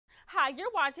You're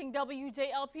watching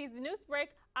WJLP's News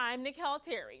Break. I'm Nicole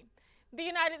Terry. The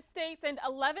United States and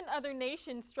 11 other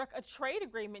nations struck a trade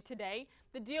agreement today.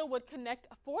 The deal would connect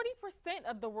 40%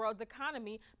 of the world's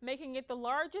economy, making it the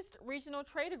largest regional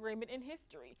trade agreement in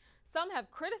history. Some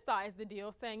have criticized the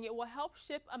deal, saying it will help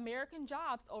ship American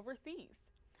jobs overseas.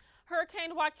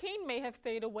 Hurricane Joaquin may have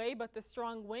stayed away, but the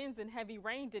strong winds and heavy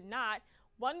rain did not.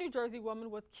 One New Jersey woman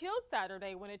was killed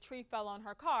Saturday when a tree fell on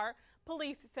her car.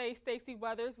 Police say Stacey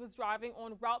Weathers was driving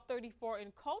on Route 34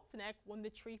 in Colts Neck when the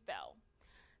tree fell.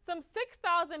 Some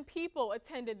 6,000 people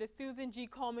attended the Susan G.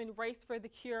 Komen Race for the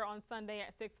Cure on Sunday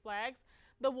at Six Flags.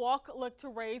 The walk looked to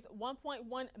raise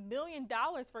 $1.1 million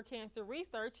for cancer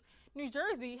research. New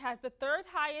Jersey has the third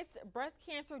highest breast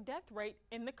cancer death rate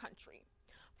in the country.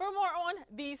 For more on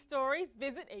these stories,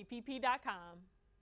 visit app.com.